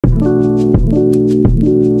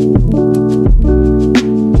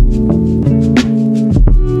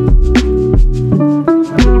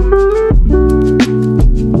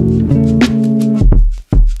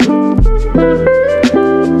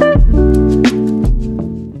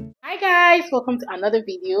welcome to another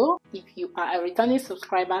video. If you are a returning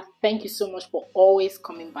subscriber, thank you so much for always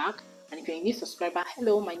coming back. And if you're a new subscriber,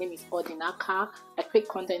 hello, my name is Ordinaka. I create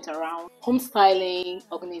content around home styling,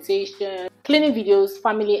 organization, cleaning videos,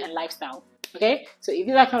 family and lifestyle. Okay, so if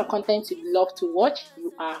you like kind of content you love to watch,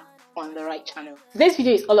 you are on the right channel. Today's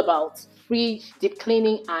video is all about fridge deep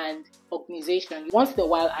cleaning and organization. Once in a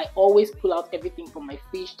while, I always pull out everything from my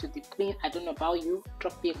fridge to deep clean. I don't know about you.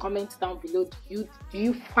 Drop me a comment down below. Do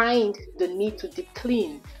you find the need to deep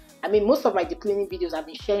clean? I mean, most of my deep cleaning videos, I've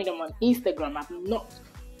been sharing them on Instagram. I've not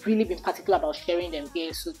really been particular about sharing them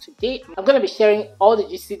here. So today, I'm going to be sharing all the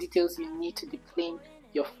juicy details you need to deep clean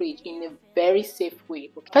your fridge in a very safe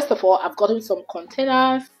way. First of all, I've gotten some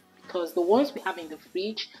containers because the ones we have in the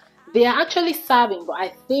fridge, they are actually serving, but I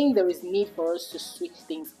think there is need for us to switch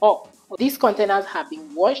things up. These containers have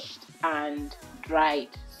been washed and dried.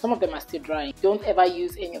 Some of them are still drying. Don't ever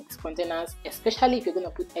use any of these containers, especially if you're going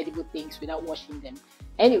to put edible things without washing them.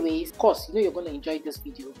 Anyways, of course, you know you're going to enjoy this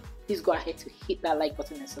video. Please go ahead to hit that like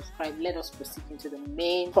button and subscribe. Let us proceed into the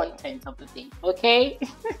main content of the day, okay?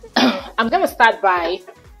 I'm going to start by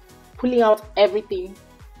pulling out everything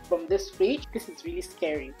from this fridge. This is really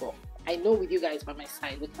scary, but I know with you guys by my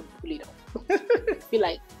side, we can pull it off. I feel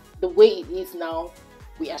like the way it is now,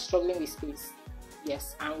 we are struggling with space.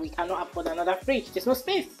 Yes, and we cannot afford another fridge. There's no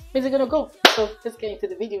space. Where's it gonna go? So let's get into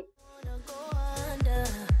the video.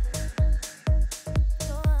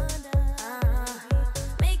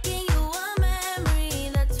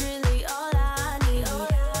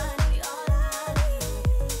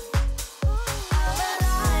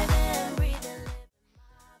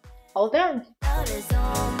 All done.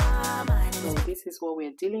 So this is what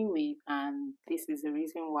we're dealing with, and this is the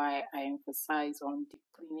reason why I emphasize on deep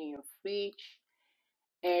cleaning your fridge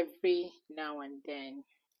every now and then.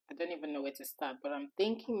 I don't even know where to start, but I'm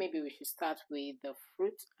thinking maybe we should start with the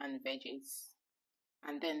fruit and veggies,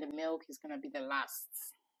 and then the milk is going to be the last.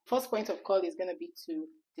 First point of call is going to be to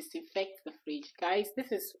disinfect the fridge. Guys,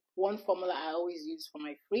 this is one formula I always use for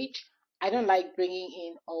my fridge. I don't like bringing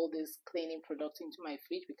in all this cleaning products into my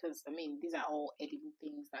fridge because, I mean, these are all edible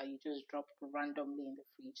things that you just drop randomly in the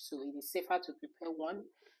fridge. So it is safer to prepare one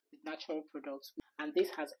with natural products. And this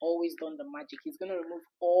has always done the magic. It's going to remove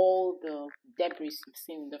all the debris you've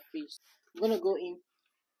seen in the fridge. I'm going to go in.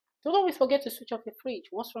 Don't always forget to switch off your fridge.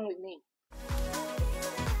 What's wrong with me?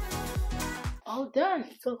 All done.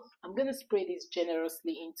 So I'm going to spray this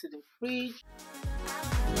generously into the fridge.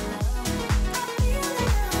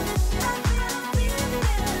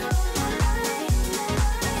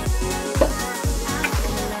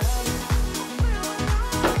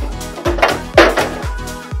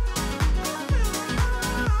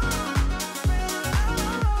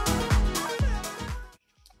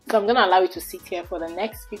 So I'm going to allow it to sit here for the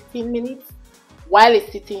next 15 minutes. While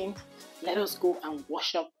it's sitting, let us go and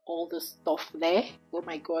wash up all the stuff there. Oh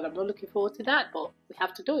my God, I'm not looking forward to that, but we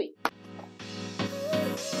have to do it.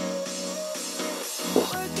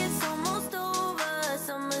 Work is almost over,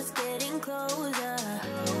 summer's getting closer.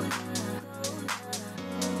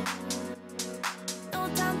 No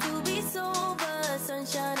time to be sober,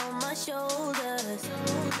 sunshine on my shoulders.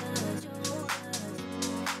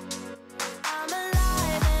 I'm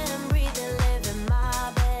alive and breathing, living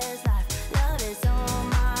my best life. Love is on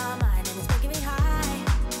my mind and it's making me high.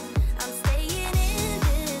 I'm staying in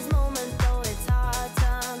this moment, though it's hard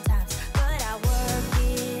sometimes, but I work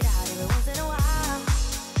it out every once in a while.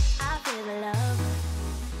 I feel the love,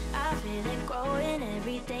 I feel it growing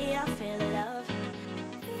every day. I feel the love,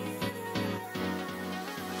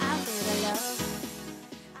 I feel the love.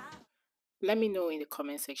 Let me know in the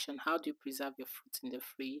comment section, how do you preserve your fruits in the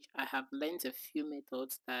fridge? I have learned a few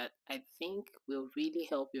methods that I think will really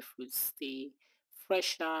help your fruits stay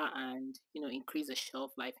fresher and, you know, increase the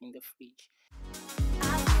shelf life in the fridge.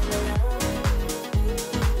 I feel the love.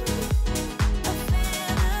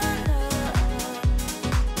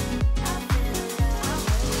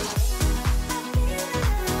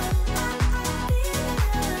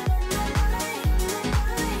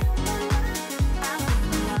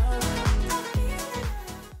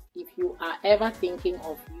 If you are ever thinking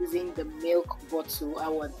of using the milk bottle, I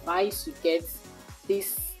would advise you get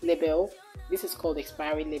this label. This is called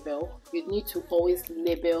expiry label. You need to always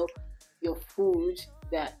label your food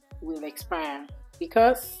that will expire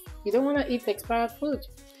because you don't want to eat expired food.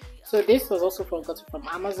 So this was also gotten from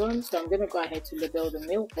Amazon, so I'm going to go ahead to label the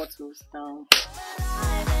milk bottles now.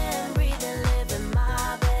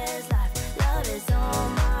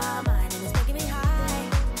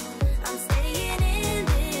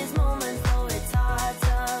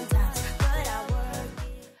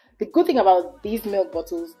 The good thing about these milk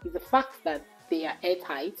bottles is the fact that they are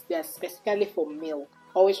airtight. They are specifically for milk.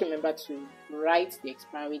 Always remember to write the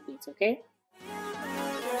expiry date, okay?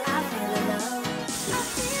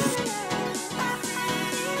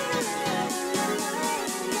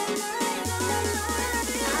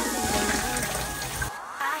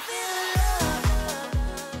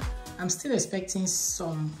 I'm still expecting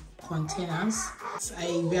some containers.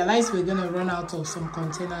 I realized we're gonna run out of some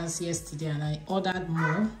containers yesterday and I ordered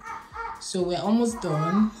more. So we're almost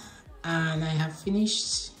done and I have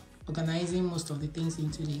finished organizing most of the things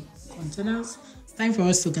into the containers. It's time for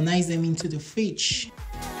us to organize them into the fridge.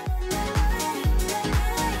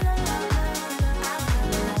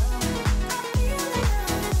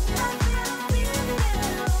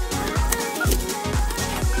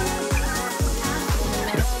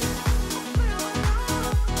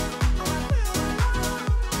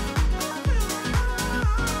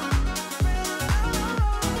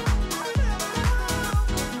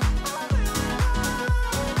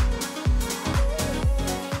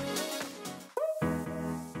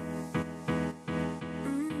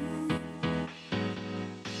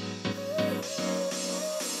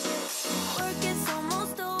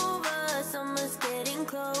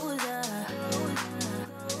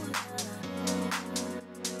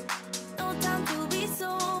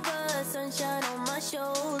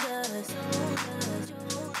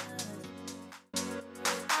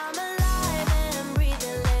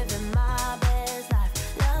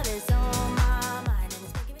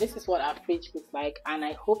 This is what our fridge looks like, and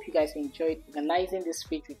I hope you guys enjoyed organizing this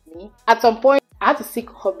fridge with me. At some point, I had to seek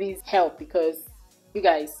hobbies help because, you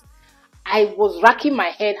guys, I was racking my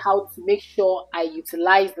head how to make sure I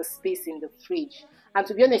utilize the space in the fridge. And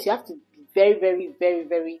to be honest, you have to be very, very, very,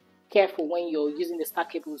 very careful when you're using the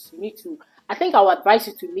stackables. You need to, I think I would advise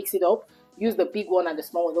you to mix it up. Use the big one and the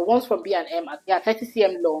small one. The ones from B&M are 30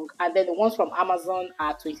 cm long, and then the ones from Amazon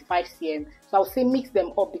are 25 cm. So I would say mix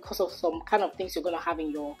them up because of some kind of things you're going to have in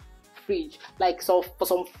your fridge. Like, so for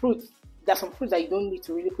some fruits, there's some fruits that you don't need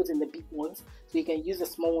to really put in the big ones, so you can use the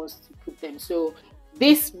small ones to put them. So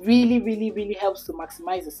this really, really, really helps to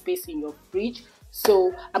maximize the space in your fridge.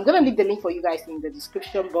 So I'm going to leave the link for you guys in the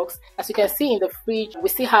description box. As you can see in the fridge, we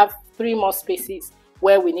still have 3 more spaces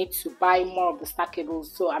where we need to buy more of the stackables.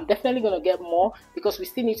 So I'm definitely going to get more because we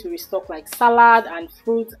still need to restock like salad and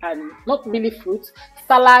fruit, and not really fruit,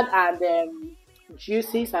 salad and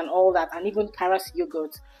juices and all that, and even Kara's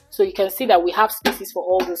yogurt. So you can see that we have spaces for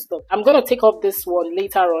all this stuff. I'm going to take up this one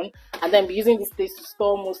later on and then be using this place to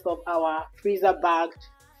store most of our freezer bagged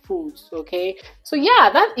foods. Okay, so yeah,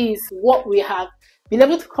 that is what we have been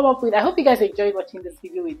able to come up with. I hope you guys enjoyed watching this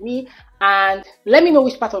video with me, and let me know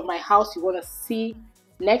which part of my house you want to see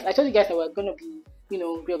next. I told you guys that we're going to be, you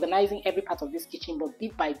know, reorganizing every part of this kitchen, but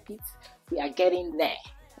bit by bit we are getting there.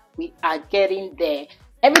 We are getting there.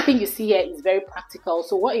 Everything you see here is very practical.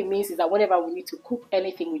 So what it means is that whenever we need to cook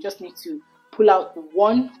anything, we just need to pull out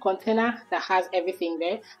one container that has everything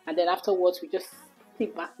there, and then afterwards we just put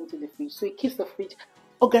it back into the fridge. So it keeps the fridge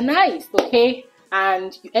organized, okay?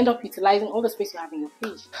 And you end up utilizing all the space you have in your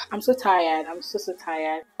fridge. I'm so tired. I'm so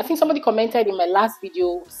tired. I think somebody commented in my last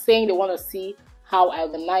video saying they want to see how I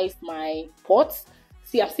organized my pots.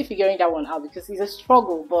 See, I'm still figuring that one out because it's a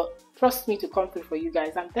struggle, but trust me to come through for you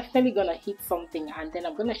guys. I'm definitely gonna hit something and then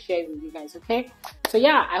I'm gonna share it with you guys, okay? So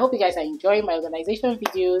yeah, I hope you guys are enjoying my organization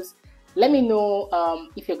videos. Let me know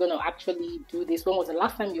if you're gonna actually do this. When was the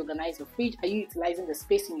last time you organized your fridge? Are you utilizing the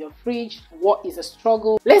space in your fridge? What is a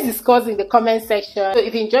struggle? Let's discuss in the comment section. So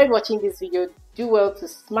if you enjoyed watching this video, do well to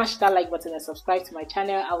smash that like button and subscribe to my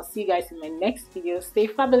channel. I'll see you guys in my next video. Stay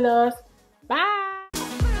fabulous. Bye.